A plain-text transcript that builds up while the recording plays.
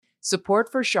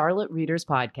Support for Charlotte Readers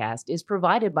Podcast is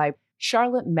provided by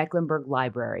Charlotte Mecklenburg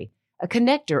Library, a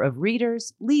connector of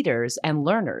readers, leaders, and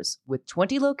learners with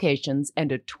 20 locations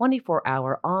and a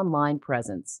 24-hour online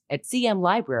presence at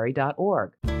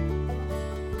cmlibrary.org.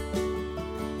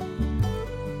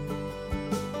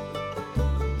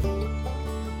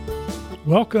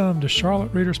 Welcome to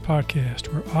Charlotte Readers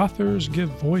Podcast, where authors give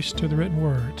voice to the written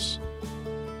words.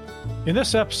 In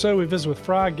this episode, we visit with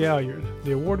Fry Gaillard,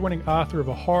 the award-winning author of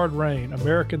A Hard Rain,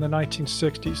 America in the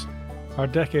 1960s, Our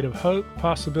Decade of Hope,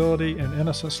 Possibility, and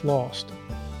Innocence Lost,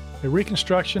 a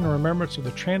reconstruction and remembrance of the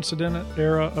transcendent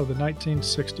era of the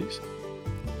 1960s.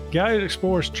 Gaillard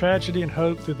explores tragedy and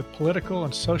hope through the political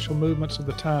and social movements of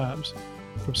the times,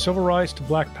 from civil rights to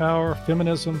black power,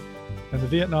 feminism, and the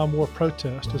Vietnam War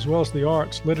protest, as well as the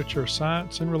arts, literature,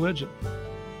 science, and religion.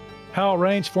 Hal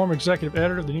Raines, former executive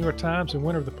editor of the New York Times and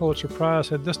winner of the Pulitzer Prize,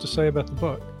 had this to say about the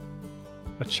book.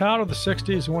 A child of the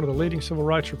 60s and one of the leading civil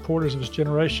rights reporters of his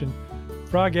generation,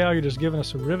 Fry Gaillard has given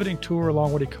us a riveting tour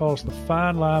along what he calls the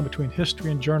fine line between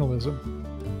history and journalism.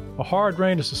 A Hard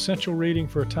Rain is essential reading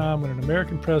for a time when an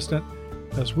American president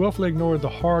has willfully ignored the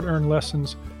hard-earned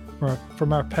lessons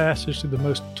from our passage through the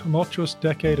most tumultuous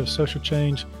decade of social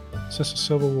change since the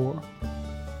Civil War.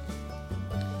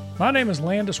 My name is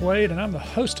Landis Wade, and I'm the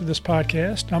host of this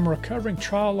podcast. I'm a recovering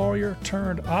trial lawyer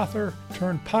turned author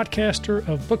turned podcaster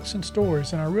of books and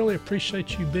stories, and I really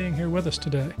appreciate you being here with us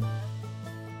today.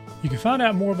 You can find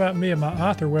out more about me at my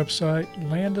author website,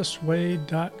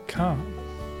 landiswade.com,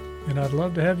 and I'd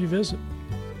love to have you visit.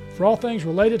 For all things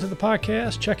related to the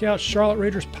podcast, check out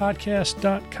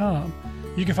charlottereaderspodcast.com.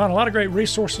 You can find a lot of great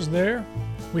resources there.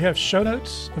 We have show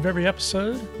notes of every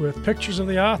episode with pictures of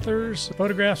the authors,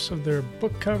 photographs of their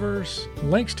book covers,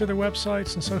 links to their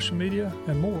websites and social media,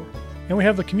 and more. And we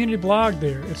have the community blog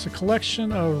there. It's a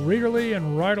collection of readerly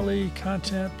and writerly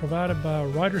content provided by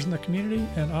writers in the community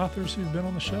and authors who've been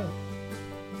on the show.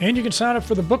 And you can sign up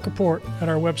for the book report at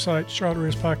our website,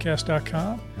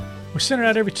 charlottereaderspodcast.com. We send it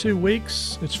out every 2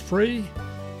 weeks. It's free.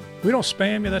 We don't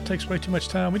spam you. That takes way too much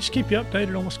time. We just keep you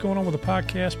updated on what's going on with the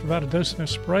podcast, provide a dose of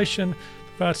inspiration,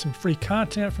 provide some free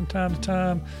content from time to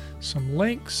time, some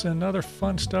links and other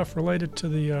fun stuff related to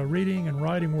the reading and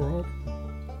writing world.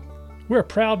 We're a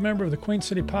proud member of the Queen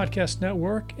City Podcast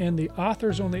Network and the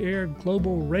Authors on the Air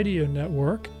Global Radio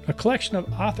Network, a collection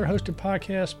of author-hosted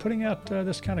podcasts putting out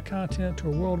this kind of content to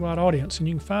a worldwide audience. And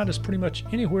you can find us pretty much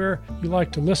anywhere you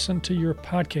like to listen to your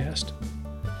podcast.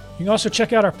 You can also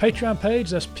check out our Patreon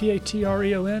page. That's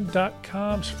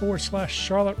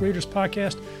patreon.com/Charlotte Readers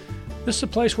Podcast. This is a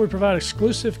place where we provide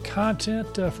exclusive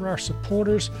content for our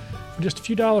supporters. For just a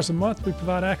few dollars a month, we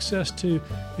provide access to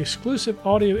exclusive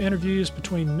audio interviews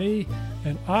between me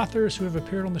and authors who have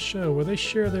appeared on the show, where they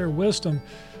share their wisdom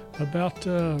about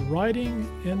writing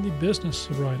and the business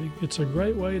of writing. It's a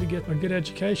great way to get a good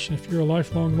education if you're a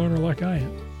lifelong learner like I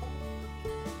am.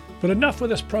 But enough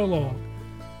with this prologue.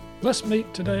 Let's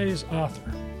meet today's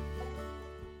author.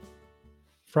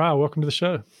 Fry, welcome to the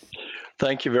show.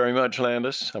 Thank you very much,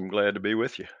 Landis. I'm glad to be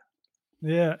with you.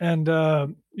 Yeah, and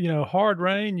Hard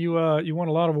Rain, you won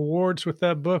a lot of awards with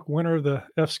that book, winner of the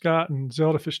F. Scott and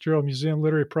Zelda Fitzgerald Museum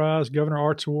Literary Prize, Governor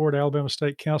Arts Award, Alabama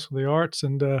State Council of the Arts,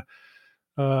 and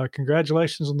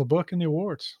congratulations on the book and the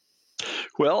awards.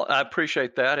 Well, I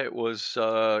appreciate that. It was,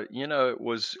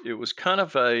 it was kind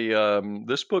of a.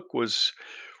 This book was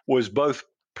both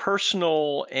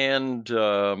personal and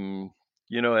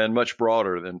and much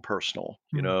broader than personal.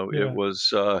 Yeah. It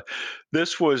was,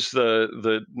 this was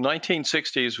the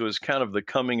 1960s was kind of the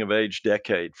coming of age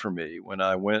decade for me when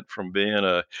I went from being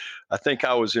I think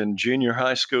I was in junior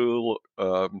high school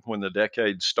when the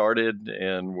decade started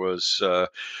and was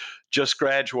just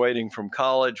graduating from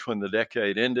college when the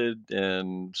decade ended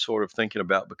and sort of thinking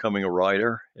about becoming a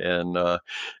writer. And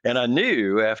I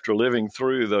knew after living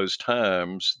through those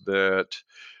times that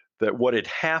what had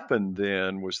happened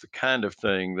then was the kind of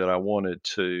thing that I wanted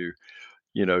to,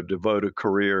 devote a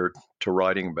career to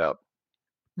writing about.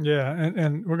 Yeah,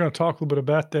 and we're going to talk a little bit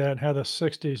about that and how the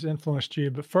 60s influenced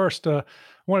you. But first, I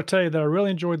want to tell you that I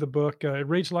really enjoyed the book. It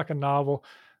reads like a novel.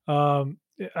 I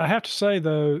have to say,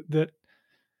 though, that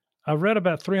I read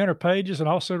about 300 pages and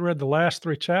also read the last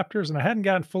 3 chapters, and I hadn't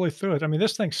gotten fully through it. I mean,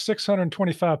 this thing's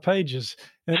 625 pages,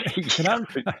 and I'm,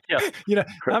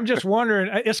 I'm just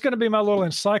wondering. It's going to be my little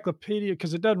encyclopedia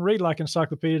because it doesn't read like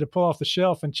encyclopedia to pull off the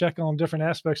shelf and check on different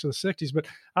aspects of the 60s. But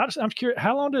I'm curious,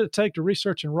 how long did it take to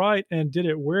research and write, and did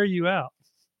it wear you out?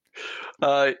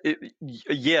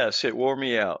 Yes, it wore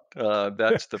me out.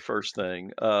 That's the first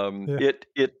thing. Yeah.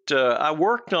 I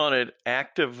worked on it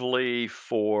actively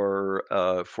for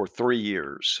 3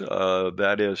 years.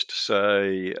 That is to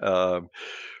say,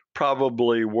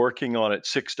 probably working on it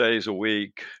 6 days a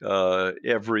week,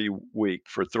 every week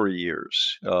for 3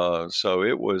 years. So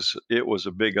it was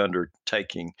a big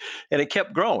undertaking, and it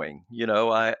kept growing.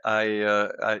 I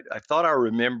thought I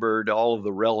remembered all of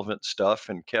the relevant stuff,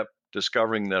 and kept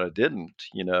discovering that I didn't.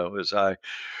 As I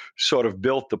sort of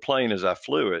built the plane as I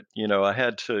flew it. I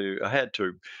had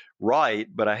to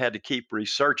write, but I had to keep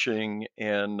researching,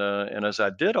 and as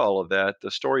I did all of that, the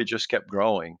story just kept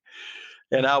growing.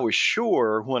 And I was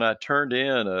sure when I turned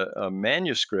in a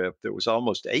manuscript that was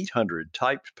almost 800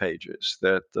 typed pages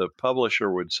that the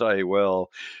publisher would say,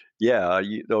 "Well, yeah,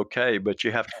 okay, but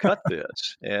you have to cut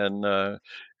this," and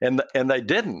they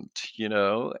didn't,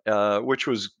 which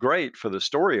was great for the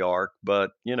story arc,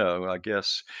 but I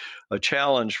guess a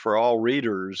challenge for all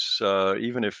readers,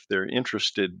 even if they're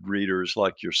interested readers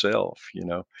like yourself.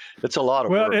 It's a lot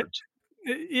of Well, words.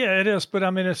 yeah, it is, but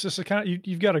I mean, it's just a kind.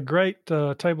 You've got a great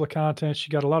table of contents.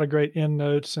 You got a lot of great end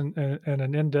notes and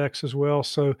an index as well.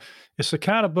 So it's the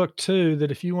kind of book too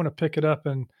that if you want to pick it up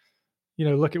and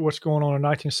look at what's going on in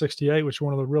 1968, which is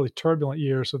one of the really turbulent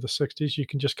years of the 60s, you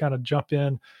can just kind of jump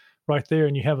in right there,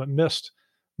 and you haven't missed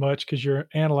much because you're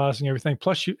analyzing everything.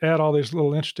 Plus, you add all these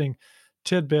little interesting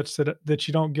tidbits that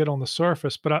you don't get on the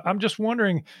surface. But I'm just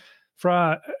wondering,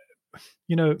 Fry,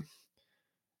 you know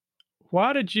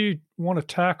why did you want to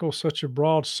tackle such a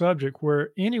broad subject where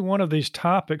any one of these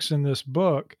topics in this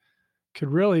book could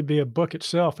really be a book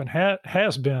itself and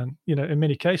has been, in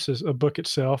many cases, a book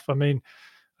itself? I mean,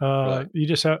 Right. you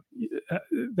just have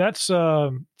that's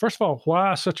first of all,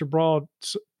 why such a broad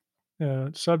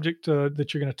subject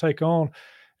that you're going to take on,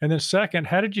 and then second,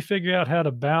 how did you figure out how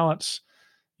to balance,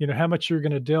 how much you're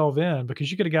going to delve in, because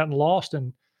you could have gotten lost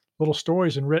in little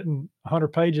stories and written 100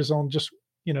 pages on just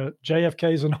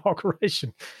JFK's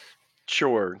inauguration.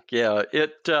 Sure. Yeah.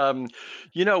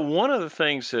 One of the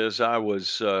things as I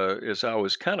was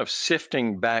kind of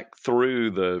sifting back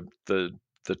through the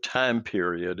time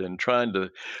period and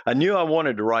I knew I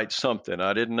wanted to write something.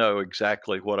 I didn't know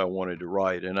exactly what I wanted to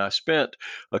write. And I spent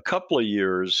a couple of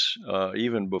years,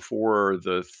 even before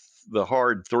the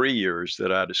hard 3 years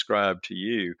that I described to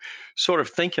you, sort of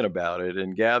thinking about it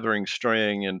and gathering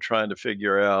string and trying to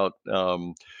figure out,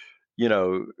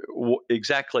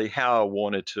 exactly how I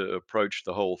wanted to approach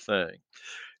the whole thing.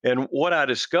 And what I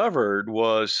discovered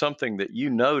was something that you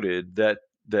noted, that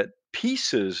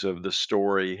pieces of the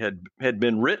story had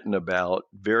been written about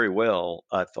very well,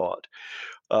 I thought.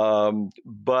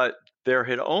 But there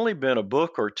had only been a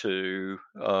book or two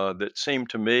that seemed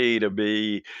to me to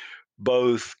be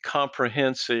both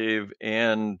comprehensive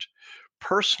and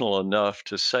personal enough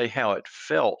to say how it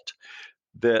felt,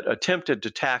 that attempted to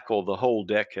tackle the whole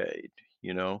decade.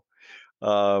 You know,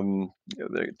 Todd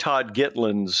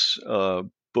Gitlin's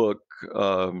book,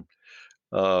 um,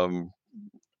 um,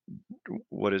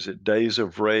 what is it, Days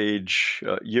of Rage,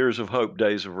 Years of Hope,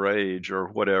 Days of Rage, or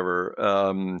whatever.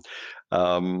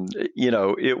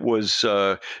 It was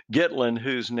Gitlin,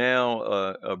 who's now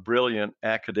a brilliant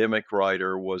academic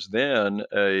writer, was then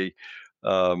an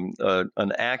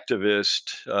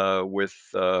activist with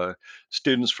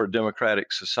Students for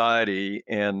Democratic Society,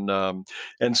 and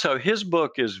so his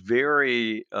book is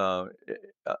very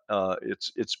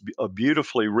it's a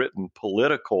beautifully written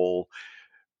political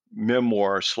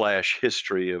memoir slash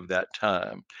history of that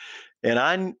time.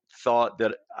 And thought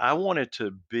that I wanted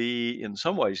to be, in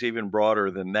some ways, even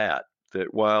broader than that.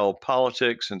 That while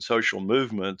politics and social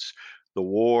movements, the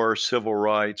war, civil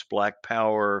rights, black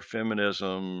power,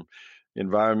 feminism,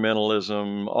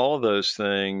 environmentalism, all of those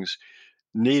things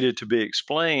needed to be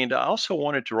explained, I also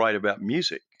wanted to write about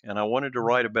music. And I wanted to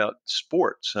write about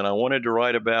sports, and I wanted to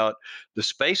write about the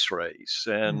space race,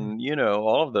 Mm. and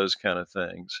all of those kind of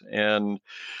things. And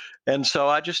so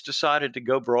I just decided to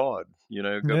go broad,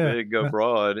 go Yeah. big, go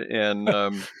broad, and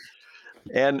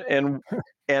and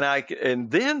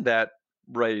and then that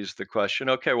raised the question,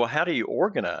 okay, well, how do you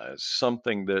organize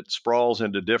something that sprawls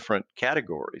into different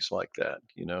categories like that,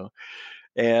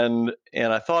 And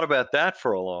I thought about that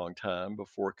for a long time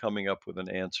before coming up with an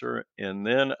answer. And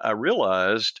then I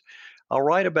realized I'll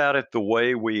write about it the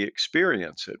way we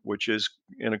experience it, which is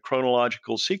in a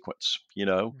chronological sequence.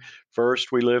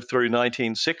 First we lived through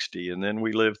 1960, and then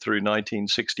we lived through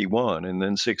 1961, and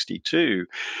then 62.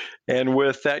 And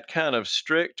with that kind of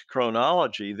strict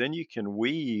chronology, then you can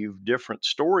weave different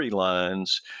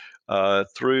storylines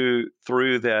through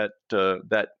that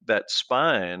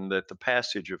spine that the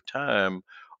passage of time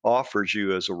offers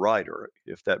you as a writer,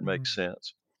 if that Mm. makes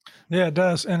sense. Yeah, it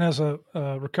does. And as a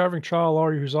recovering trial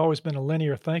lawyer who's always been a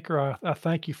linear thinker, I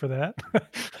thank you for that.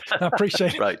 I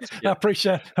appreciate Right. Yeah. I Yeah.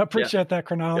 appreciate that Yeah.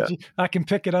 chronology. I can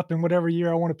pick it up in whatever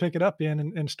year I want to pick it up in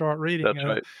and start reading.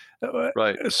 That's right.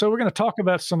 Right. So we're going to talk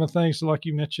about some of the things like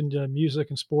you mentioned, music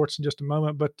and sports in just a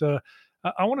moment. But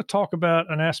I want to talk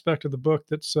about an aspect of the book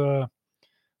that's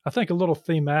I think a little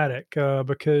thematic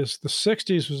because the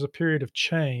 '60s was a period of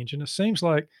change, and it seems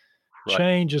like Right.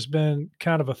 change has been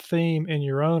kind of a theme in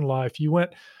your own life. You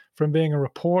went from being a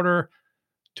reporter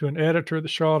to an editor at the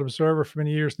Charlotte Observer for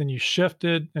many years, then you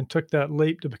shifted and took that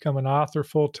leap to become an author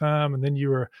full time, and then you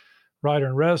were writer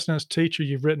in residence, teacher.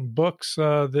 You've written books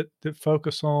that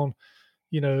focus on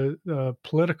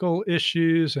political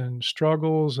issues and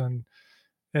struggles, and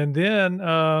then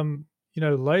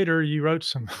later you wrote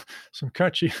some some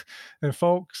country and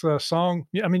folks song.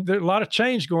 Yeah, I mean, there's a lot of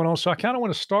change going on. So I kind of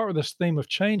want to start with this theme of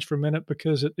change for a minute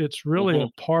because it's really Hmm.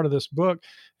 a part of this book,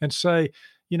 and say,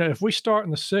 if we start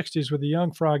in the '60s with the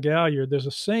young Fry Galliard, there's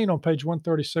a scene on page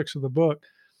 136 of the book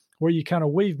where you kind of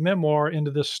weave memoir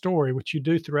into this story, which you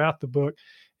do throughout the book,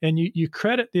 and you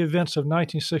credit the events of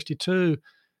 1962,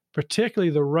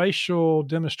 particularly the racial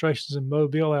demonstrations in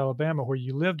Mobile, Alabama, where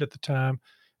you lived at the time,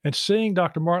 and seeing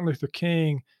Dr. Martin Luther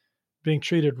King being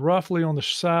treated roughly on the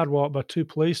sidewalk by two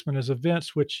policemen as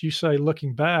events which you say,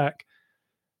 looking back,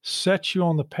 set you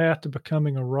on the path to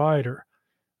becoming a writer.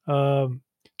 Um,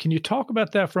 can you talk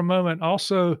about that for a moment?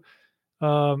 Also,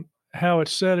 how it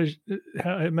said,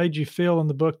 how it made you feel in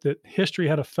the book that history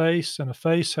had a face and a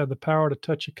face had the power to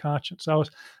touch your conscience.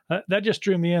 That just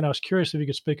drew me in. I was curious if you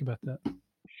could speak about that.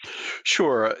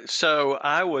 Sure. So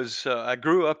I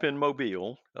grew up in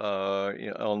Mobile, in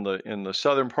the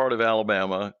southern part of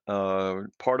Alabama,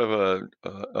 part of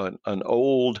an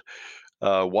old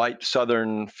white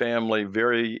Southern family,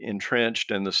 very entrenched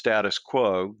in the status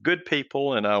quo. Good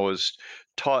people, and I was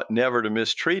taught never to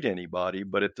mistreat anybody.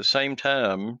 But at the same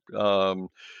time,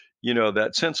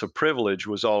 that sense of privilege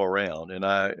was all around, and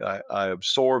I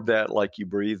absorbed that like you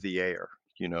breathe the air.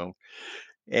 You know,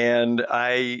 and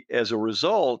I, as a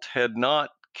result, had not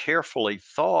carefully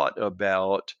thought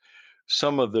about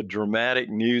some of the dramatic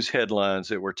news headlines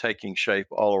that were taking shape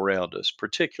all around us,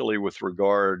 particularly with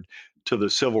regard to the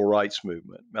civil rights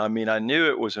movement. I mean, I knew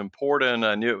it was important,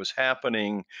 I knew it was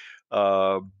happening,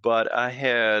 but I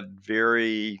had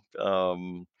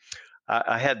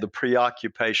I had the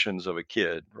preoccupations of a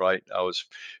kid, right? I was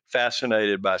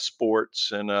fascinated by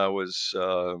sports, and I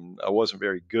wasn't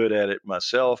very good at it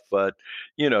myself, but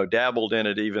dabbled in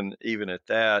it even at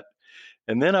that.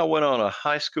 And then I went on a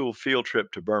high school field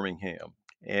trip to Birmingham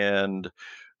and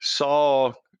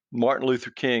saw Martin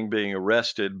Luther King being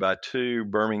arrested by two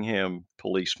Birmingham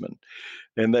policemen,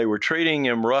 and they were treating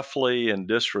him roughly and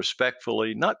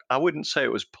disrespectfully. Not, I wouldn't say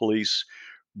it was police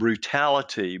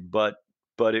brutality, but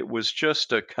it was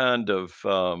just a kind of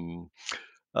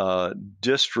uh,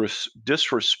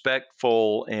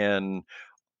 disrespectful and,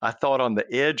 I thought, on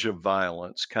the edge of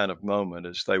violence kind of moment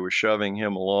as they were shoving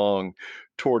him along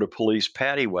toward a police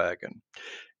paddy wagon.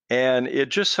 And it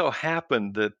just so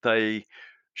happened that they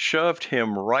shoved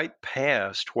him right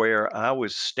past where I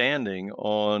was standing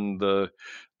on the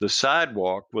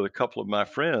sidewalk with a couple of my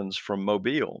friends from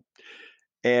Mobile.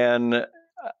 And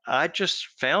I just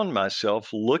found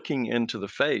myself looking into the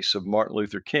face of Martin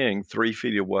Luther King 3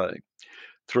 feet away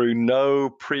through no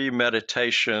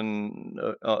premeditation,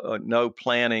 no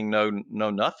planning, no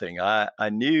nothing. I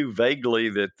knew vaguely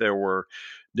that there were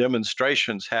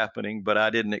demonstrations happening, but I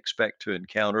didn't expect to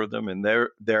encounter them, and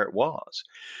there it was.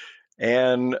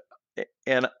 And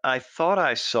and I thought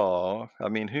I saw. I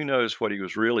mean, who knows what he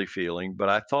was really feeling, but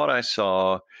I thought I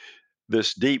saw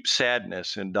this deep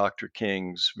sadness in Dr.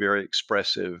 King's very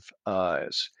expressive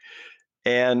eyes.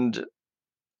 And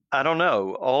I don't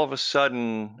know. All of a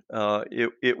sudden,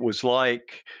 it was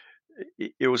like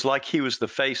he was the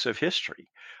face of history.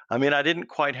 I mean, I didn't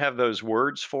quite have those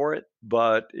words for it,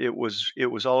 but it was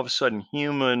all of a sudden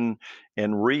human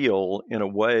and real in a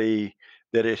way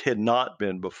that it had not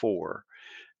been before.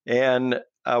 And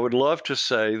I would love to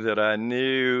say that I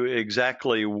knew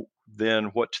exactly then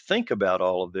what to think about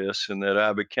all of this, and that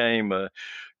I became a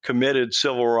committed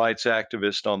civil rights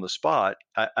activist on the spot.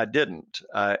 I didn't.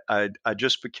 I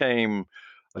just became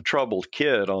a troubled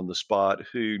kid on the spot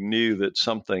who knew that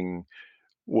something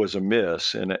was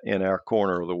amiss in our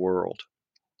corner of the world.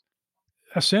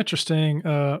 That's interesting,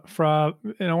 Fry.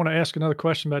 And I want to ask another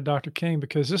question about Dr. King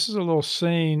because this is a little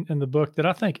scene in the book that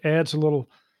I think adds a little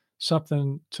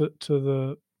something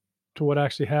to what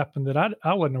actually happened that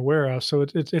I wasn't aware of. So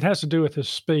it has to do with his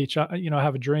speech. I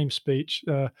have a dream speech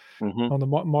Hmm. on the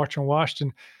March on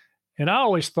Washington, And I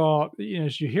always thought,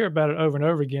 as you hear about it over and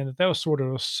over again, that was sort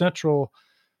of a central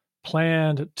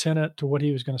planned tenet to what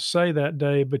he was going to say that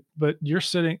day. But you're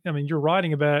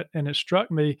writing about it, and it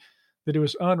struck me that it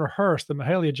was unrehearsed. That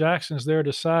Mahalia Jackson is there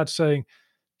to side saying,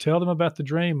 "Tell them about the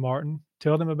dream, Martin.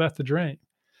 Tell them about the dream."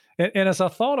 And as I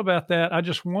thought about that, I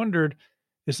just wondered,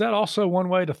 is that also one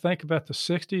way to think about the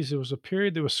 60s? It was a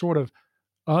period that was sort of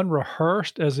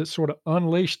unrehearsed as it sort of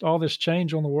unleashed all this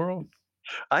change on the world?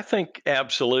 I think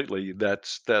absolutely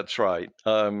that's right.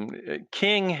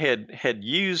 King had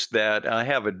used that "I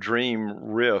Have a Dream"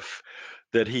 riff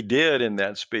that he did in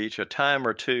that speech a time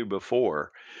or two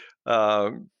before,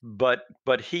 but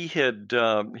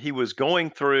he was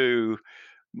going through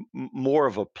more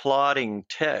of a plotting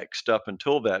text up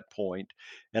until that point.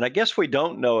 And I guess we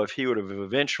don't know if he would have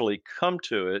eventually come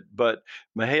to it, but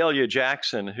Mahalia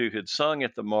Jackson, who had sung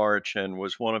at the march and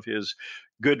was one of his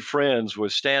good friends,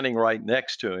 was standing right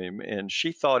next to him, and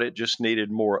she thought it just needed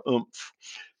more oomph.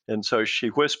 And so she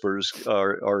whispers,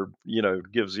 or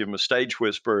gives him a stage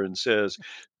whisper and says,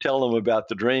 "Tell them about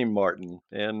the dream, Martin."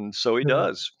 And so he Yeah,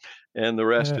 does, and the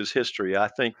rest yeah, is history. I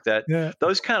think that yeah,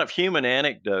 those kind of human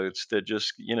anecdotes that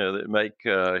just that make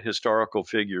historical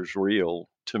figures real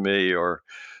to me, or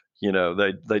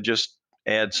they just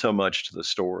add so much to the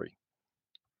story.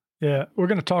 yeah. We're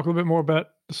going to talk a little bit more about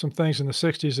some things in the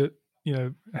 60s that,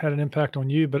 had an impact on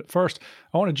you. But first,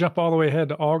 I want to jump all the way ahead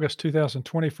to August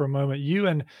 2020 for a moment. You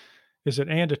and is it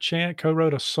Anda Chant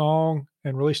co-wrote a song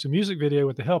and released a music video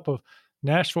with the help of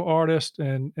Nashville artists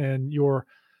and your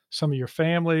some of your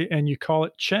family, and you call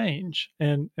it Change.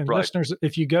 And Right. listeners,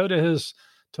 if you go to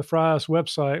Fry's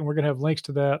website, and we're going to have links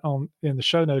to that in the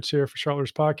show notes here for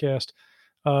Charlotte Raiders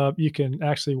Podcast, you can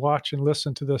actually watch and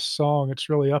listen to this song. It's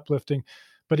really uplifting.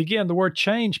 But again, the word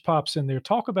change pops in there.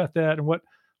 Talk about that and what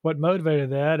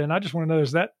motivated that. And I just want to know,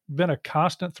 has that been a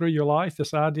constant through your life,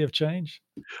 this idea of change?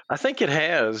 I think it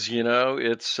has.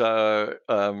 It's the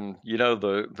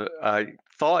I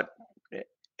thought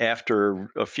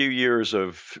after a few years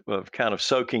of kind of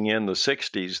soaking in the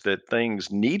 '60s that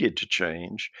things needed to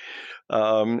change.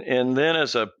 And then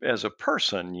as a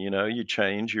person, you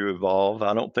change, you evolve.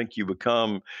 I don't think you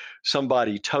become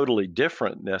somebody totally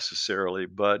different necessarily,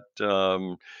 but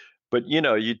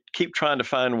you keep trying to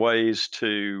find ways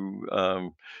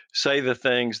to say the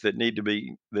things that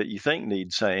you think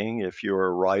need saying if you're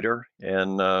a writer,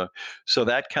 and so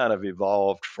that kind of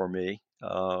evolved for me.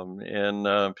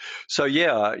 And so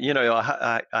yeah,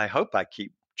 I hope I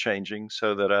keep changing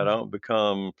so that I don't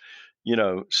become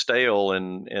stale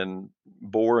and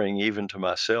boring even to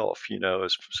myself,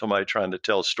 as somebody trying to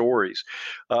tell stories.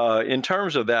 In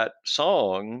terms of that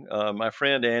song, my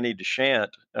friend Annie Deshant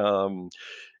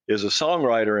is a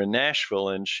songwriter in Nashville,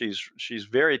 and she's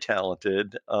very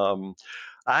talented.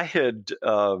 I had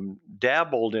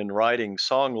dabbled in writing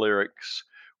song lyrics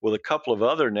with a couple of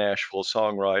other Nashville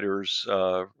songwriters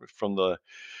from the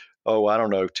I don't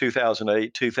know,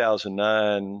 2008,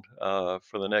 2009,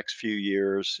 for the next few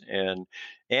years. And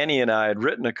Annie and I had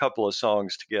written a couple of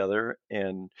songs together,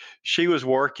 and she was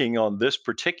working on this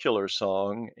particular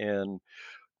song and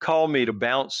called me to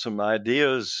bounce some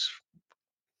ideas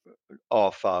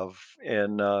off of.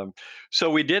 And so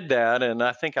we did that. And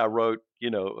I think I wrote,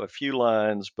 a few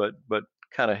lines, but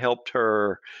kind of helped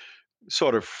her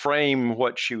sort of frame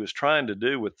what she was trying to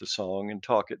do with the song and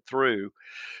talk it through.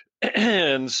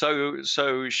 And so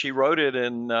she wrote it,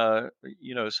 and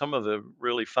some of the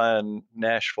really fine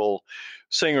Nashville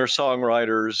singer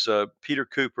songwriters, Peter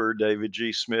Cooper, David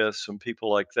G. Smith, some people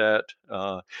like that,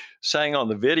 sang on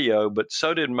the video. But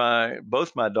so did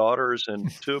both my daughters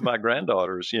and two of my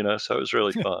granddaughters. So it was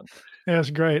really fun. Yeah, it's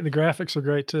great. The graphics are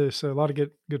great too. So a lot of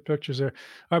good pictures there.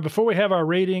 All right, before we have our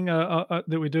reading that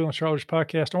we do on Charlotte's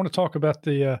podcast, I want to talk about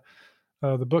the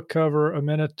book cover a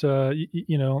minute.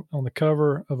 On the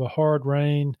cover of A Hard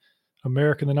Rain,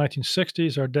 America in the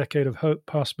 1960s, Our Decade of Hope,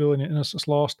 Possibility, and Innocence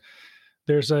Lost.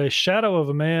 There's a shadow of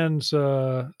a man's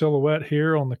silhouette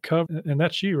here on the cover, and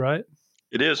that's you, right?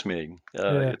 It is me.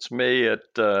 Yeah. It's me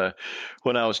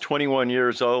when I was 21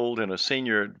 years old and a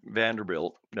senior at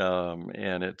Vanderbilt,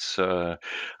 and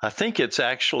I think it's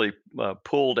actually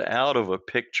pulled out of a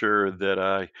picture that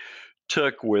I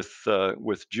took with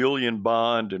Julian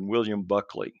Bond and William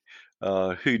Buckley,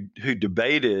 who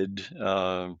debated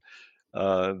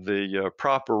the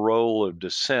proper role of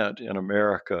dissent in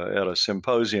America at a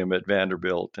symposium at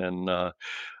Vanderbilt, and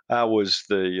I was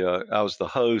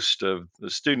the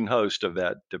student host of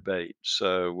that debate.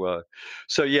 So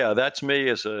yeah, that's me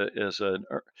as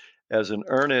an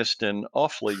earnest and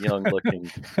awfully young looking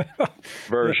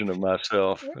version of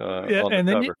myself Yeah, on the and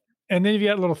then cover. And then you've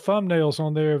got little thumbnails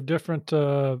on there of different,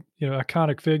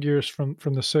 iconic figures from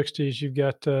the '60s. You've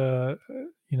got,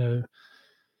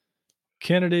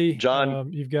 Kennedy.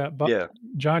 John, You've got yeah,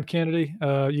 John Kennedy.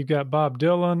 You've got Bob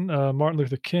Dylan, Martin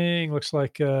Luther King. Looks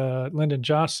like Lyndon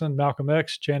Johnson, Malcolm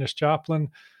X, Janis Joplin,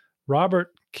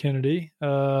 Robert Kennedy,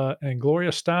 and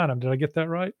Gloria Steinem. Did I get that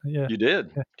right? Yeah. you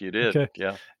did. Yeah. You did. Okay.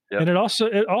 Yeah. And it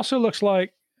also looks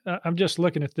like I'm just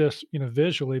looking at this,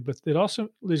 visually, but it also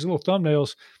these little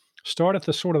thumbnails start at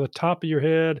the sort of the top of your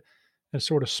head and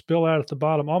sort of spill out at the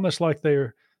bottom, almost like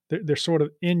they're sort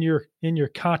of in your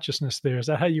consciousness. There is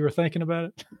that how you were thinking about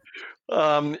it?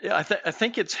 I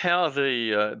think it's how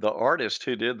the artist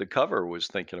who did the cover was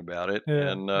thinking about it,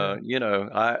 Yeah, and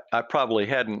yeah. I probably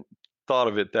hadn't thought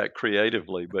of it that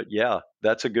creatively, but yeah,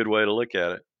 that's a good way to look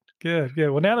at it. Good, good.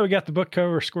 Well, now that we got the book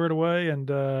cover squared away, and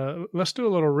let's do a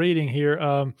little reading here.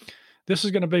 This is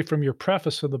going to be from your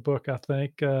preface of the book, I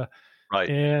think. Right.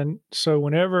 And so,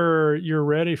 whenever you're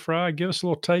ready, Fry, give us a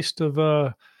little taste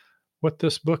of what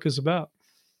this book is about.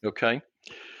 Okay.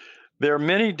 There are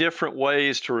many different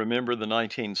ways to remember the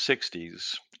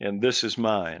 1960s, and this is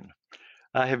mine.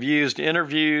 I have used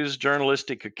interviews,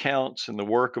 journalistic accounts, and the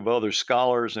work of other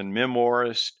scholars and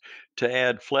memoirists to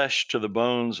add flesh to the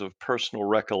bones of personal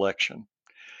recollection.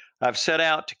 I've set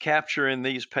out to capture in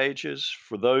these pages,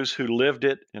 for those who lived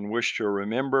it and wish to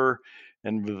remember,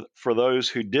 and for those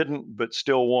who didn't but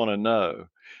still want to know,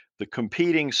 the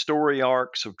competing story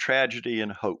arcs of tragedy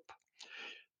and hope.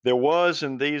 There was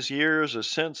in these years a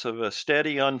sense of a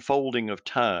steady unfolding of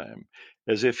time,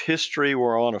 as if history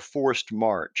were on a forced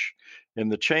march,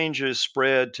 and the changes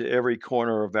spread to every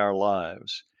corner of our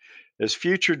lives. As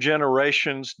future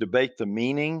generations debate the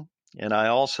meaning, and I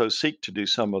also seek to do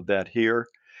some of that here,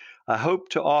 I hope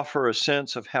to offer a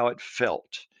sense of how it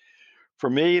felt. For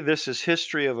me, this is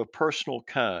history of a personal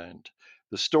kind,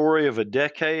 the story of a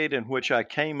decade in which I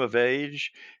came of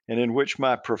age and in which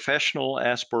my professional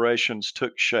aspirations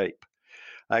took shape.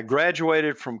 I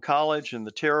graduated from college in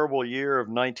the terrible year of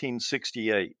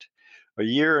 1968, a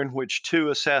year in which two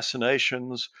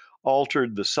assassinations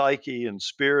altered the psyche and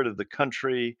spirit of the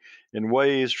country in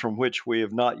ways from which we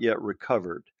have not yet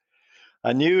recovered.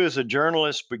 I knew as a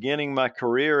journalist beginning my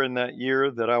career in that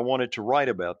year that I wanted to write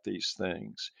about these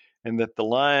things and that the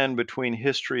line between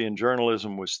history and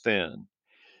journalism was thin.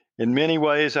 In many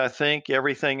ways, I think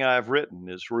everything I've written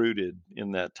is rooted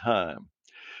in that time.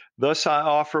 Thus, I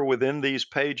offer within these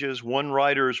pages one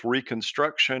writer's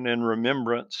reconstruction and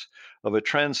remembrance of a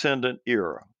transcendent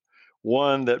era,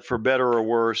 one that, for better or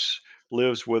worse,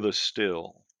 lives with us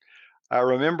still. I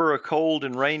remember a cold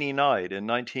and rainy night in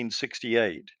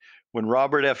 1968 when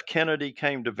Robert F. Kennedy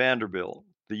came to Vanderbilt,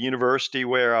 the university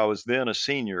where I was then a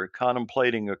senior,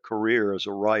 contemplating a career as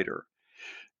a writer.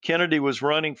 Kennedy was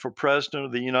running for president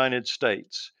of the United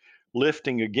States,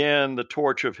 lifting again the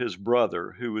torch of his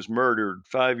brother, who was murdered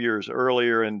 5 years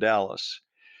earlier in Dallas.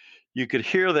 You could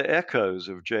hear the echoes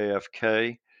of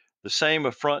JFK, the same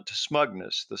affront to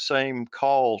smugness, the same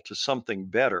call to something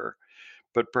better,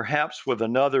 but perhaps with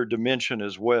another dimension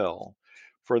as well.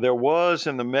 For there was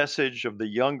in the message of the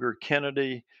younger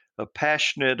Kennedy a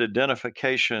passionate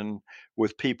identification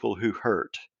with people who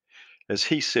hurt. As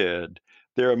he said,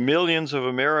 there are millions of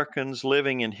Americans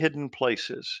living in hidden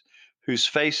places whose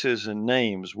faces and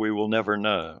names we will never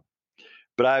know.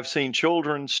 But I've seen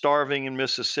children starving in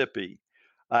Mississippi,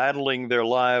 idling their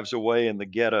lives away in the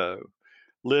ghetto,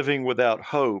 living without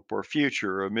hope or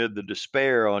future amid the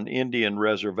despair on Indian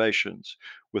reservations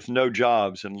with no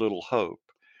jobs and little hope.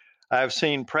 I have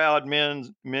seen proud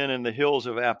men in the hills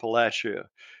of Appalachia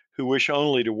who wish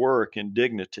only to work in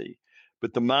dignity,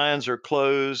 but the mines are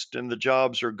closed and the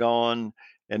jobs are gone,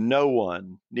 and no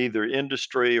one, neither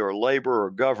industry or labor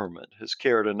or government, has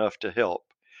cared enough to help.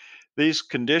 These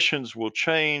conditions will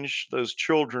change, those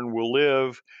children will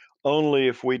live only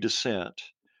if we dissent.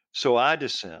 So I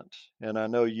dissent, and I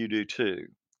know you do too.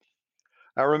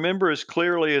 I remember as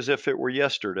clearly as if it were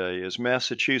yesterday his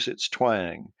Massachusetts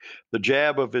twang, the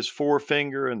jab of his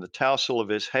forefinger and the tousle of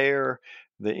his hair,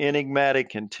 the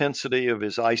enigmatic intensity of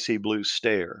his icy blue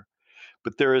stare.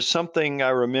 But there is something I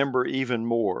remember even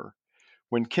more.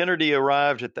 When Kennedy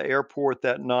arrived at the airport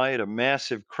that night, a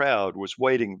massive crowd was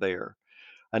waiting there.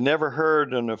 I never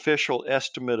heard an official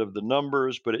estimate of the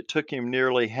numbers, but it took him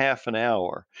nearly half an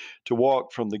hour to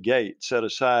walk from the gate set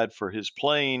aside for his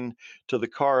plane to the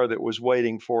car that was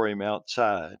waiting for him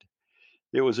outside.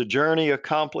 It was a journey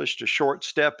accomplished a short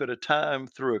step at a time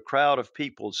through a crowd of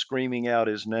people screaming out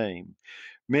his name,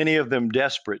 many of them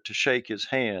desperate to shake his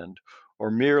hand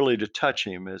or merely to touch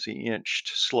him as he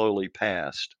inched slowly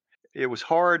past. It was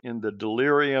hard in the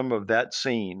delirium of that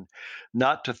scene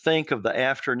not to think of the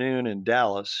afternoon in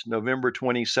Dallas, November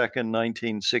 22nd,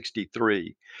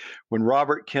 1963, when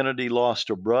Robert Kennedy lost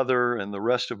a brother and the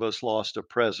rest of us lost a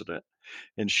president,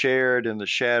 and shared in the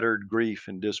shattered grief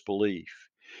and disbelief.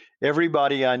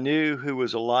 Everybody I knew who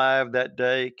was alive that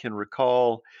day can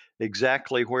recall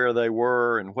exactly where they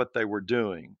were and what they were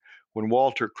doing when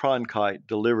Walter Cronkite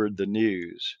delivered the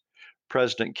news.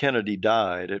 President Kennedy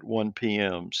died at 1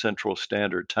 p.m. Central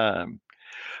Standard Time.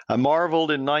 I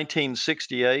marveled in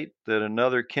 1968 that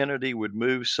another Kennedy would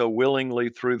move so willingly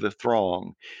through the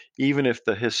throng, even if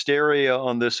the hysteria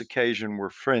on this occasion were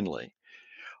friendly.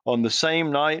 On the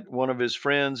same night, one of his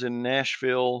friends in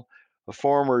Nashville, a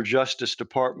former Justice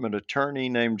Department attorney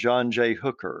named John J.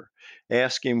 Hooker,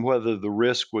 asked him whether the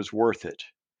risk was worth it.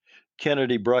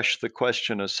 Kennedy brushed the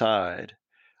question aside.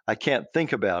 "I can't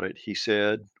think about it," he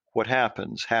said. "What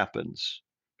happens, happens."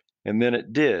 And then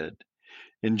it did.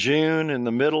 In June, in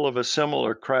the middle of a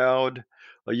similar crowd,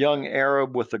 a young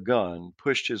Arab with a gun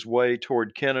pushed his way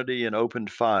toward Kennedy and opened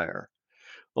fire.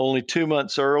 Only 2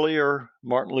 months earlier,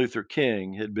 Martin Luther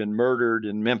King had been murdered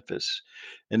in Memphis,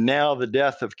 and now the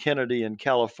death of Kennedy in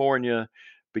California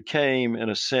became, in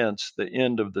a sense, the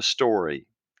end of the story.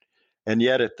 And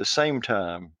yet, at the same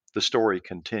time, the story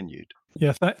continued.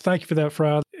 Yeah, thank you for that,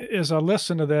 Fry. As I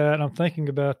listen to that, I'm thinking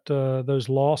about those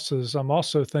losses. I'm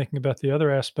also thinking about the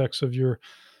other aspects of your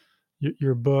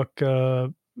book,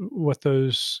 what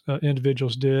those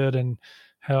individuals did, and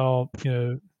how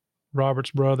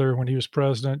Robert's brother, when he was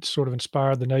president, sort of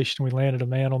inspired the nation. We landed a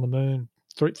man on the moon,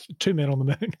 two men on the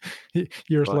moon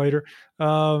years later.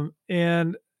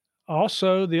 And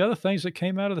also the other things that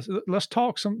came out of this. Let's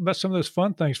talk about some of those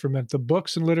fun things for a minute. The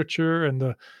books and literature and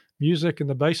the music and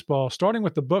the baseball. Starting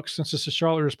with the books, since it's a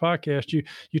Charlotte Readers podcast,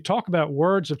 you talk about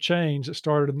Words of Change that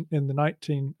started in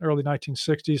the early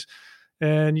 1960s.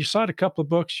 And you cite a couple of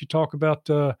books. You talk about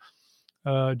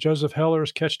Joseph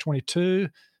Heller's Catch-22,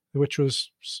 which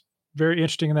was very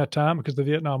interesting in that time because of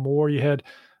the Vietnam War. You had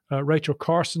Rachel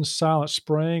Carson's Silent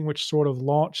Spring, which sort of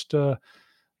launched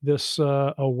this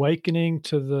awakening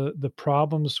to the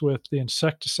problems with the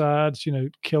insecticides,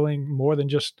 killing more than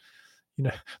just,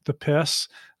 the pests.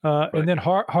 Right. And then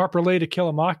Harper Lee, To Kill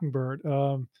a Mockingbird.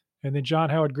 And then John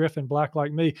Howard Griffin, Black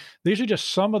Like Me. These are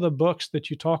just some of the books that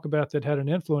you talk about that had an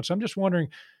influence. I'm just wondering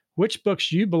which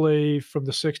books you believe from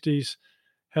the 60s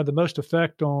had the most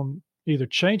effect on either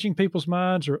changing people's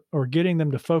minds or getting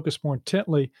them to focus more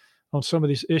intently on some of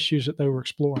these issues that they were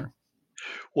exploring.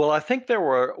 Well, I think there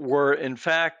were in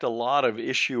fact a lot of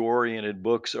issue-oriented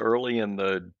books early in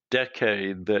the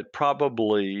decade that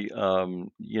probably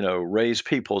raised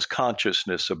people's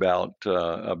consciousness about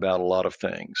a lot of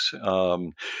things.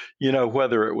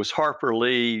 Whether it was Harper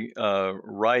Lee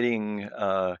writing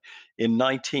in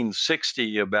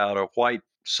 1960 about a white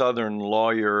Southern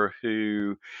lawyer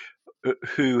who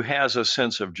has a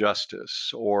sense of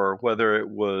justice, or whether it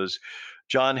was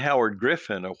John Howard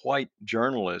Griffin, a white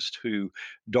journalist who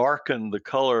darkened the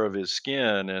color of his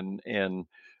skin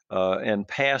and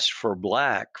passed for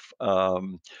black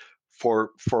for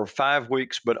 5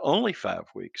 weeks, but only 5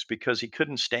 weeks because he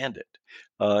couldn't stand it.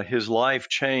 His life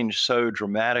changed so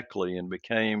dramatically and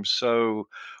became so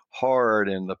hard,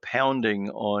 and the pounding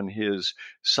on his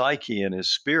psyche and his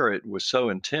spirit was so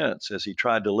intense as he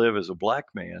tried to live as a black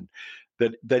man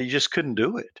that he just couldn't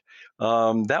do it.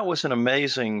 That was an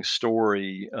amazing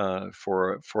story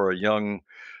for a young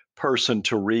person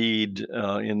to read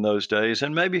in those days,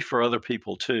 and maybe for other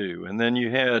people too. And then you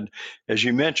had, as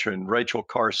you mentioned, Rachel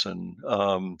Carson,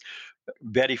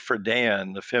 Betty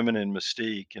Friedan, The Feminine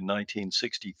Mystique in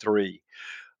 1963.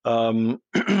 And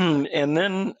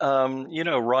then,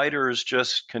 writers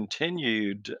just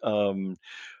continued to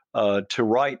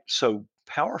write so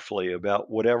powerfully about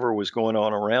whatever was going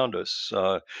on around us.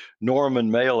 Norman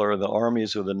Mailer, The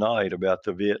Armies of the Night, about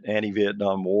the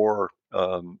anti-Vietnam War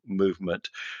movement.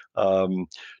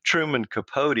 Truman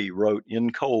Capote wrote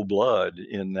In Cold Blood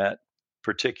in that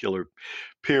particular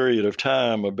period of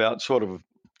time about sort of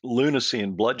lunacy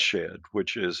and bloodshed,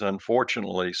 which is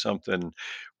unfortunately something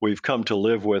we've come to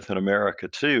live with in America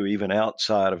too, even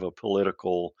outside of a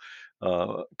political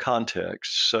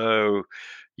context. So,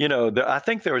 I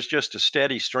think there was just a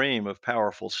steady stream of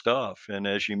powerful stuff. And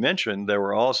as you mentioned, there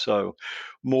were also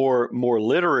more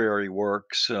literary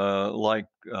works like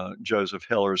Joseph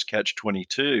Heller's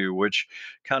Catch-22, which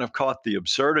kind of caught the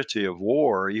absurdity of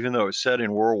war, even though it was set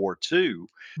in World War II.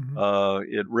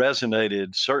 Mm-hmm. It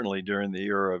resonated certainly during the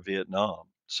era of Vietnam.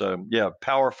 So, yeah,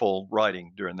 powerful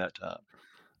writing during that time.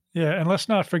 Yeah, and let's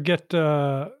not forget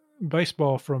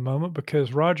baseball for a moment,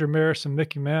 because Roger Maris and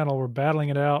Mickey Mantle were battling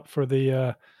it out for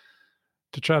the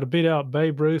to try to beat out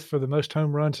Babe Ruth for the most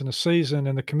home runs in a season,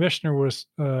 and the commissioner was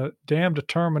damn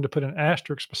determined to put an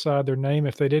asterisk beside their name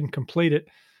if they didn't complete it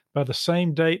by the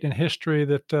same date in history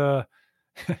that the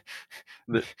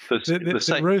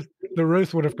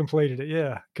Ruth would have completed it.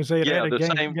 Yeah, because they had a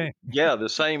game. Yeah, the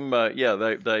same.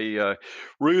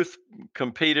 Ruth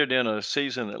competed in a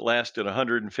season that lasted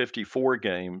 154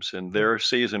 games, and their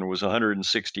season was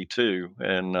 162.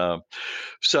 And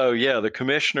so, the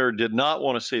commissioner did not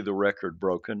want to see the record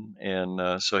broken,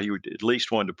 and so he would at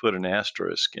least wanted to put an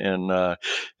asterisk. And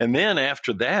then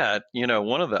after that,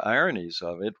 one of the ironies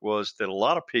of it was that a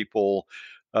lot of people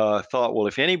thought, well,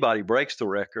 if anybody breaks the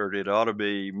record, it ought to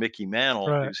be Mickey Mantle,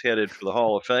 right, who's headed for the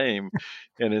Hall of Fame.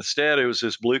 And instead, it was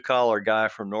this blue-collar guy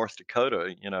from North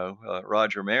Dakota,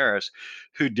 Roger Maris,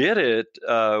 who did it.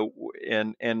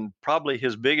 And probably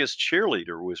his biggest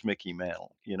cheerleader was Mickey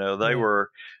Mantle. They were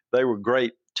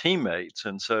great teammates.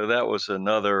 And so that was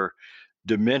another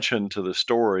dimension to the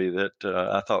story that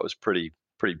I thought was pretty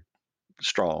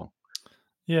strong.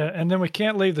 Yeah, and then we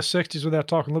can't leave the 60s without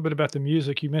talking a little bit about the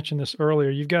music. You mentioned this earlier.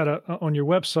 You've got on your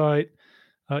website,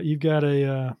 you've got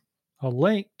a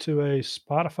link to a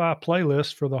Spotify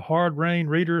playlist for the Hard Rain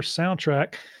Readers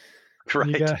soundtrack.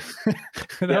 Right.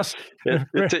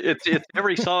 It's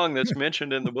every song that's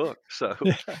mentioned in the book. So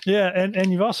yeah,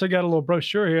 and you've also got a little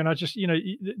brochure here, and I just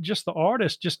just the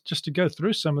artist, just to go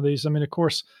through some of these. I mean, of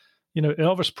course,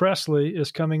 Elvis Presley is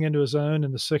coming into his own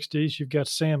in the 60s. You've got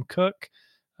Sam Cooke,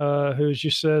 who, as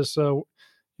you says,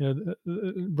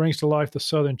 brings to life the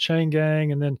Southern Chain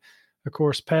Gang. And then, of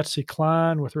course, Patsy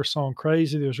Cline with her song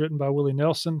Crazy that was written by Willie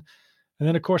Nelson. And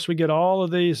then, of course, we get all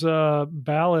of these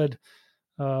ballad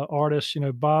artists,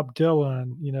 Bob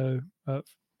Dylan,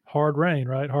 Hard Rain,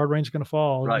 right? Hard Rain's Gonna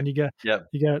Fall. Right. And you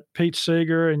got Pete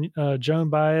Seeger and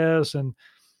Joan Baez. And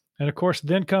of course,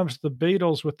 then comes the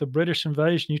Beatles with the British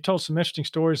Invasion. You told some interesting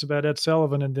stories about Ed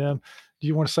Sullivan and them. Do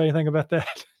you want to say anything about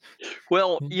that?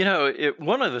 Well,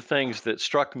 one of the things that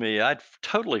struck me, I'd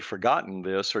totally forgotten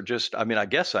this, or I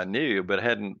guess I knew, but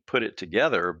hadn't put it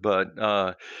together. But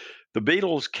the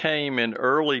Beatles came in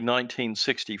early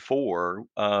 1964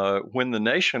 when the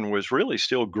nation was really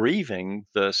still grieving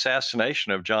the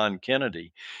assassination of John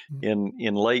Kennedy in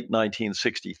late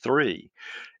 1963.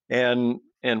 And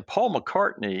Paul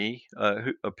McCartney,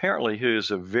 who is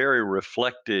a very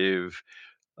reflective,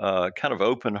 kind of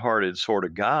open-hearted sort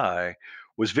of guy,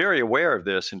 was very aware of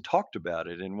this and talked about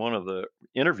it in one of the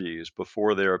interviews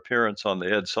before their appearance on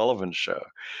the Ed Sullivan Show.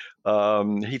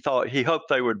 He hoped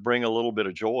they would bring a little bit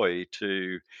of joy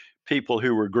to people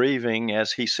who were grieving,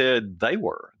 as he said the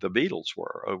Beatles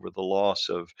were, over the loss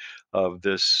of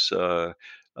this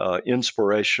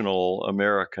inspirational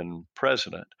American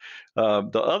president.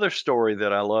 The other story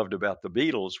that I loved about the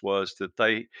Beatles was that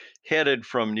they headed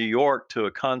from New York to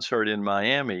a concert in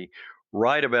Miami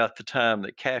right about the time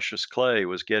that Cassius Clay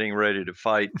was getting ready to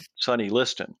fight Sonny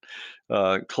Liston.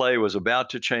 Clay was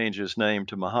about to change his name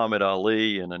to Muhammad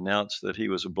Ali and announce that he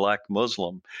was a black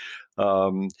Muslim.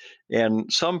 And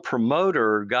some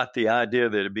promoter got the idea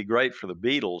that it'd be great for the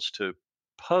Beatles to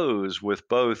pose with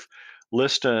both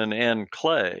Liston and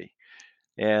Clay.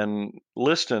 And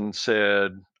Liston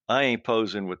said, I ain't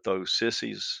posing with those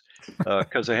sissies,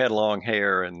 because they had long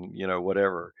hair and,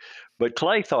 whatever. But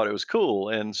Clay thought it was cool.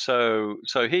 And so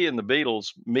he and the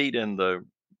Beatles meet in the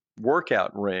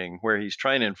workout ring where he's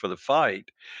training for the fight.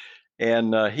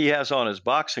 And he has on his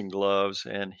boxing gloves,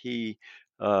 and he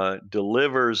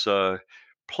delivers a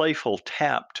playful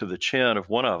tap to the chin of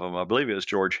one of them. I believe it was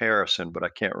George Harrison, but I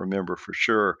can't remember for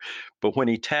sure. But when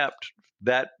he tapped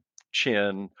that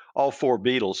chin, all four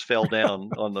Beatles fell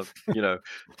down on the,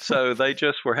 so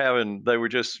they were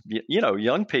just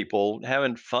young people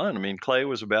having fun. I mean, Clay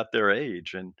was about their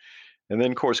age. And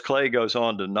then, of course, Clay goes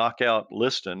on to knock out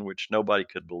Liston, which nobody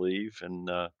could believe. And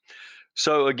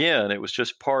so, again, it was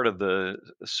just part of the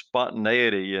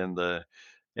spontaneity and the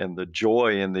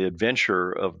joy and the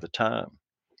adventure of the time.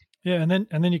 Yeah, and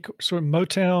then you sort of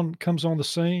Motown comes on the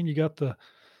scene. You got the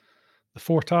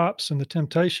Four Tops and the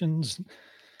Temptations.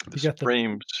 You got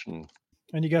Supremes,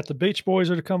 and you got the Beach Boys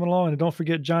that are coming along, and don't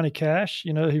forget Johnny Cash.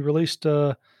 He released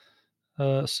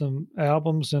some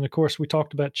albums, and of course we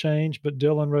talked about change. But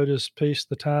Dylan wrote his piece,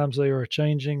 "The Times They Are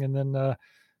Changing," and then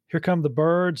here come the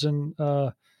Byrds, and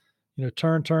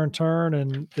Turn, Turn, Turn,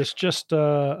 and it's just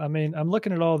I'm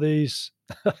looking at all these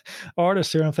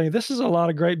artists here. I'm thinking this is a lot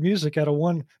of great music out of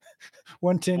one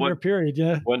 10-year period.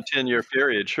 Yeah, 10-year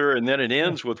period, sure. And then it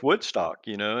ends with Woodstock,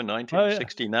 in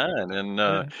 1969,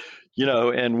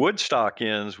 and Woodstock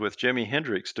ends with Jimi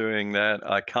Hendrix doing that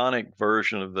iconic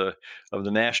version of the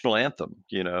national anthem,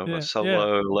 a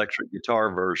solo electric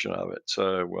guitar version of it.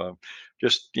 So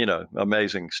just,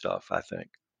 amazing stuff, I think.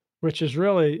 which is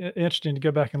really interesting to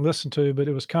go back and listen to, but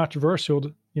it was controversial,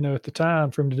 at the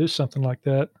time for him to do something like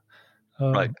that.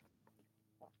 Right.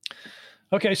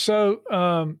 Okay,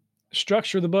 so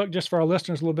structure of the book, just for our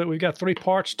listeners a little bit, we've got 3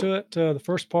 parts to it. The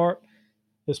first part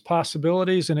is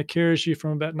possibilities, and it carries you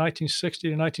from about 1960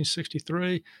 to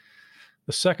 1963.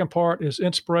 The second part is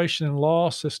inspiration and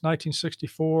loss. It's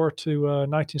 1964 to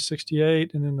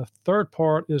 1968. And then the third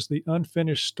part is the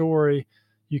unfinished story.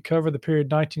 You cover the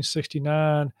period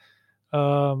 1969.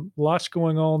 Lots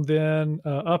going on then,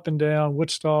 up and down,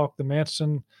 Woodstock, the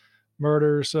Manson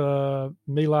murders, My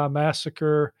Lai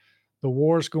massacre, the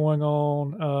wars going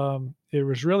on. It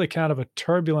was really kind of a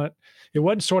turbulent. It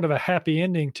wasn't sort of a happy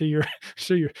ending to your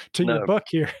your book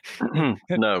here.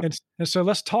 No. And so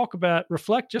let's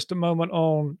reflect just a moment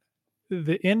on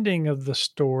the ending of the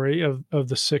story of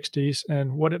the 60s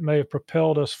and what it may have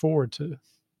propelled us forward to.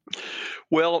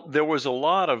 Well, there was a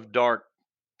lot of dark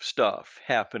stuff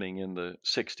happening in the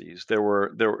 60s. There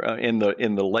were in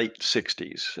the late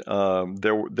 60s.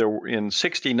 There were in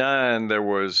 69 there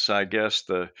was, I guess,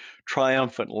 the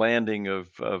triumphant landing of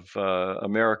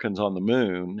Americans on the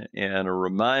moon, and a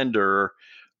reminder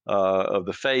of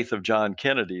the faith of John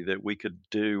Kennedy that we could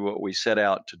do what we set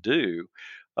out to do.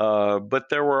 But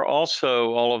there were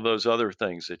also all of those other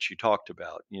things that you talked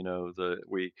about.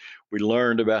 We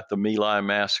learned about the My Lai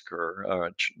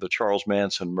massacre, the Charles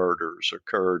Manson murders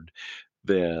occurred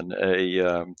then.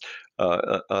 A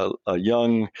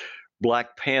young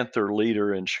Black Panther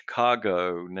leader in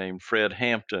Chicago named Fred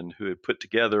Hampton, who had put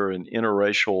together an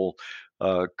interracial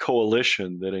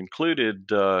coalition that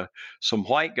included some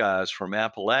white guys from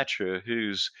Appalachia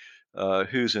whose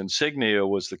insignia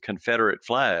was the Confederate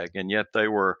flag, and yet they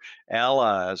were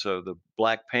allies of the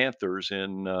Black Panthers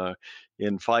in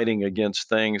fighting against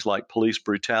things like police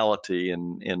brutality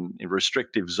and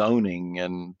restrictive zoning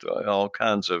and all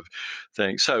kinds of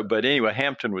things. So, but anyway,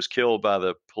 Hampton was killed by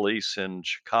the police in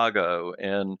Chicago,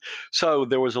 and so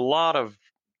there was a lot of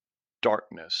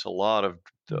darkness, a lot of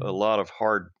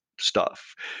hard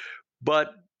stuff.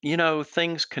 But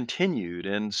things continued.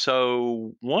 And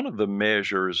so one of the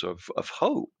measures of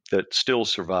hope that still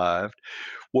survived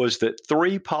was that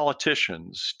 3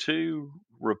 politicians, two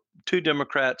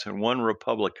Democrats and 1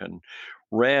 Republican,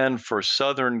 ran for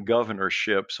Southern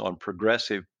governorships on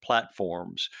progressive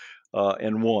platforms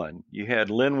and won. You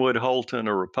had Linwood Holton,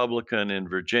 a Republican in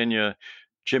Virginia,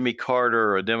 Jimmy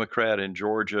Carter, a Democrat in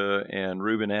Georgia, and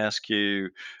Reuben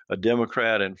Askew, a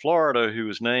Democrat in Florida, who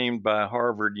was named by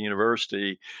Harvard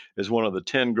University as one of the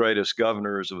 10 greatest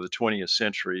governors of the 20th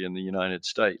century in the United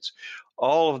States.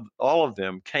 All of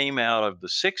them came out of the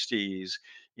 60s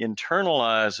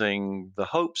internalizing the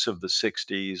hopes of the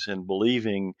 60s and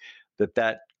believing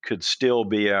that could still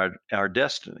be our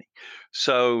destiny.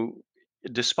 So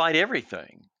despite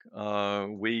everything,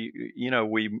 we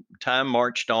time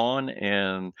marched on,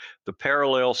 and the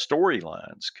parallel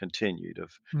storylines continued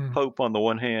of hope on the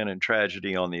one hand and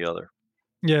tragedy on the other.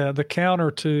 Yeah, the counter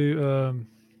to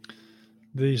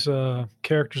these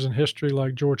characters in history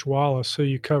like George Wallace, who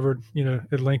you covered,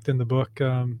 at length in the book,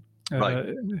 Right.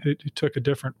 who took a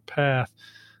different path.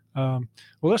 Well,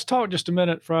 let's talk just a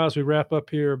minute, Fry, as we wrap up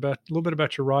here about a little bit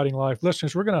about your writing life.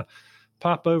 Listeners, we're going to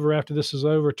pop over after this is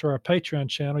over to our Patreon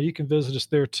channel. You can visit us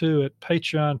there too at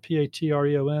Patreon,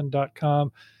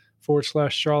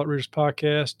 patreon.com/Charlotte Readers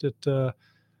Podcast.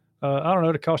 I don't know,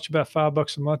 it costs you about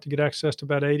 $5 a month to get access to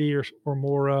about 80 or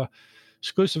more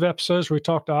exclusive episodes where we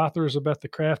talk to authors about the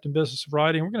craft and business of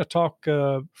writing. We're going to talk,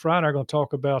 Fry and I are going to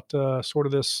talk about sort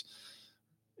of this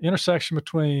intersection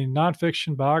between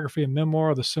nonfiction, biography, and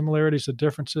memoir, the similarities, the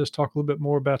differences, talk a little bit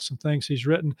more about some things he's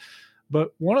written.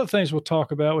 But one of the things we'll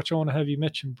talk about, which I want to have you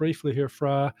mention briefly here,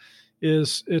 Fry,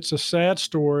 is it's a sad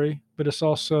story, but it's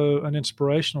also an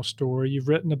inspirational story. You've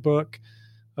written a book,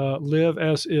 Live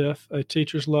as If, a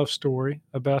teacher's love story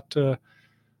about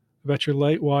your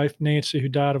late wife, Nancy, who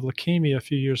died of leukemia a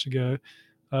few years ago.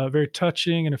 Very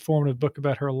touching and informative book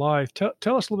about her life.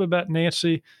 Tell us a little bit about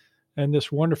Nancy and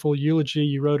this wonderful eulogy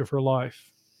you wrote of her life.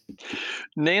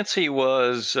 Nancy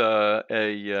was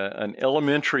an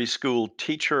elementary school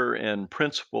teacher and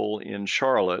principal in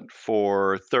Charlotte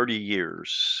for 30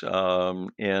 years,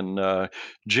 and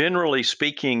generally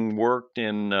speaking, worked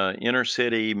in inner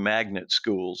city magnet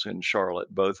schools in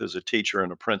Charlotte, both as a teacher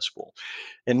and a principal.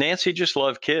 And Nancy just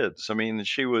loved kids. I mean,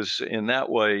 she was in that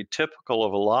way typical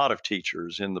of a lot of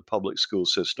teachers in the public school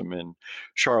system in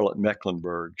Charlotte,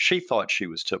 Mecklenburg. She thought she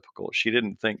was typical. She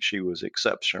didn't think she was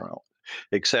exceptional.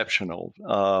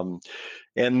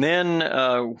 And then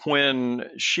when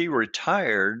she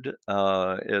retired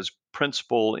as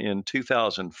principal in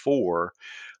 2004,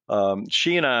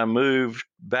 She and I moved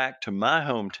back to my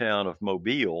hometown of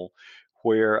Mobile,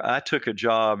 where I took a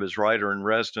job as writer in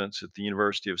residence at the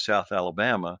University of South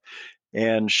Alabama.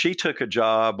 And she took a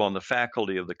job on the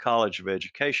faculty of the College of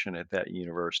Education at that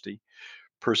university,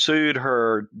 pursued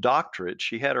her doctorate.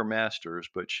 She had her master's,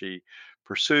 but she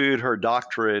pursued her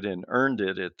doctorate and earned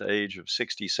it at the age of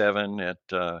 67 at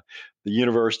the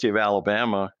University of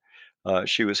Alabama.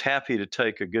 She was happy to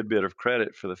take a good bit of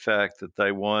credit for the fact that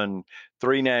they won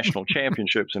 3 national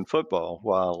championships in football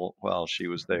while she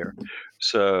was there.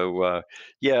 So,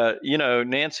 yeah,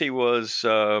 Nancy was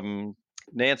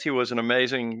an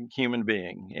amazing human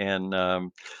being,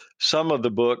 and some of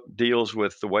the book deals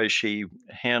with the way she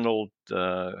handled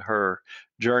her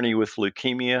journey with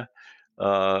leukemia.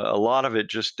 A lot of it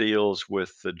just deals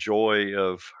with the joy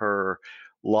of her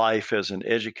life as an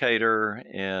educator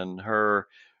and her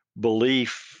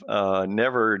belief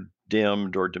never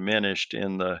dimmed or diminished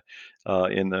in the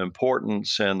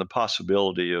importance and the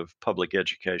possibility of public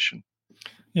education.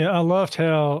 Yeah, I loved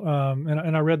how,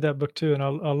 and I read that book too, and I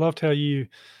loved how you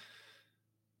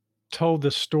told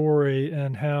this story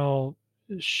and how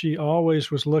she always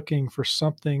was looking for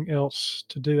something else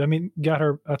to do. I mean, got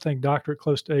her, I think, doctorate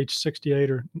close to age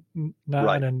 68 or 9,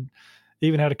 right. And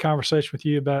even had a conversation with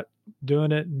you about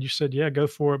doing it, and you said, yeah, go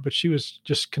for it. But she was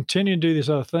just continuing to do these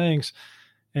other things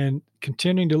and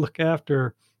continuing to look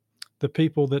after the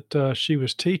people that she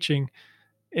was teaching.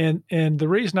 And the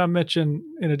reason I mentioned,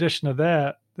 in addition to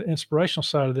that, the inspirational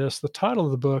side of this, the title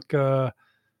of the book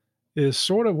is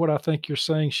sort of what I think you're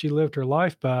saying she lived her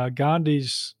life by.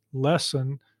 Gandhi's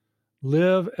lesson: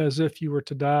 live as if you were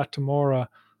to die tomorrow,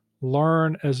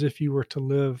 learn as if you were to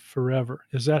live forever.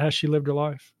 Is that how she lived her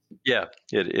life? Yeah,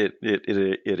 it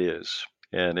is,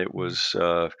 and it was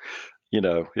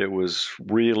it was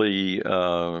really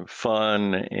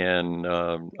fun and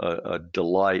a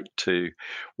delight to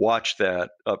watch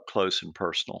that up close and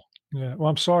personal. Yeah. Well,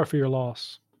 I'm sorry for your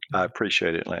loss. I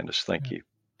appreciate it, Landis. Thank you.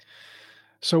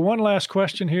 So one last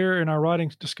question here in our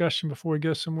writing discussion before we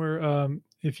go somewhere.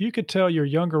 If you could tell your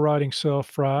younger writing self,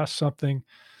 Fry, something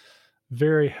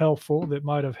very helpful that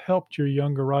might have helped your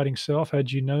younger writing self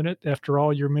had you known it after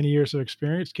all your many years of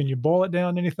experience, can you boil it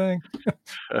down to anything?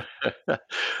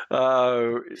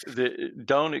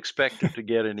 Don't expect it to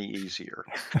get any easier.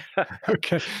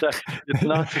 Okay. It's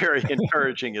not very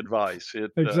encouraging advice.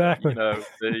 Exactly.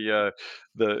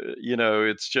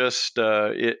 It's just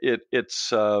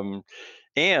it's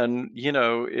and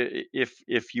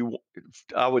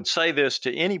I would say this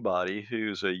to anybody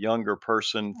who's a younger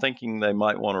person thinking they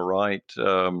might want to write,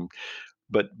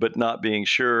 but not being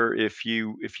sure. If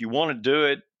you want to do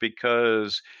it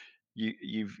because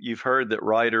you've heard that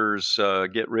writers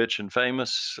get rich and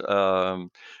famous,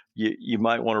 you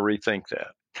might want to rethink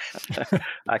that.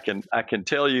 I can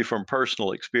tell you from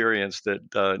personal experience that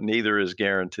neither is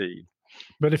guaranteed.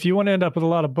 But if you want to end up with a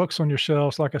lot of books on your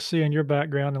shelves, like I see in your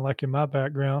background and like in my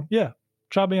background,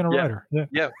 try being a writer.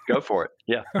 Yeah, go for it.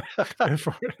 Yeah. Go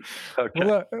for it. Okay.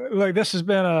 Well, look, this has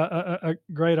been a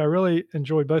great, I really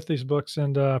enjoyed both these books,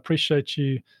 and appreciate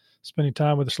you spending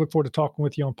time with us. Look forward to talking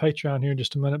with you on Patreon here in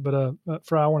just a minute. But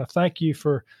Fry, I want to thank you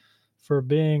for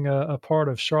being a part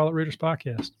of Charlotte Readers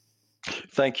Podcast.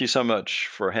 Thank you so much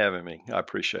for having me. I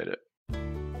appreciate it.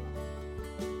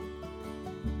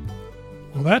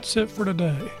 Well, that's it for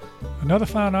today. Another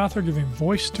fine author giving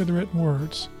voice to the written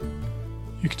words.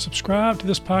 You can subscribe to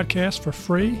this podcast for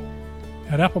free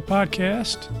at Apple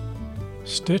Podcast,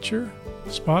 Stitcher,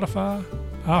 Spotify,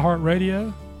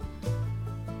 iHeartRadio,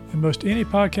 and most any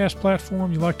podcast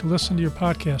platform you like to listen to your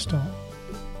podcast on.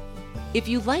 If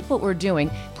you like what we're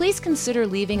doing, please consider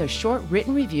leaving a short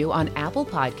written review on Apple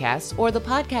Podcasts or the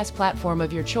podcast platform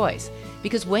of your choice,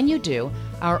 because when you do,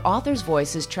 our authors'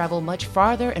 voices travel much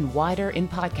farther and wider in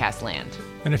podcast land.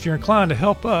 And if you're inclined to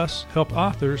help us help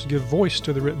authors give voice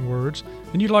to the written words,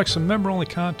 and you'd like some member-only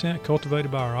content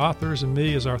cultivated by our authors and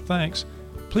me as our thanks,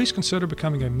 please consider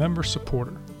becoming a member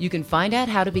supporter. You can find out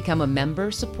how to become a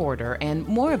member supporter and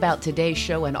more about today's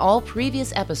show and all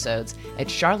previous episodes at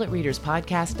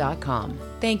charlottereaderspodcast.com.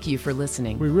 Thank you for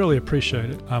listening. We really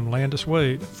appreciate it. I'm Landis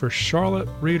Wade for Charlotte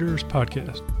Readers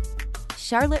Podcast.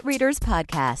 Charlotte Readers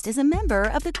Podcast is a member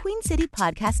of the Queen City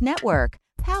Podcast Network,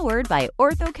 powered by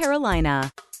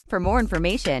OrthoCarolina. For more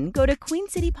information, go to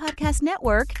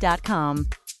queencitypodcastnetwork.com.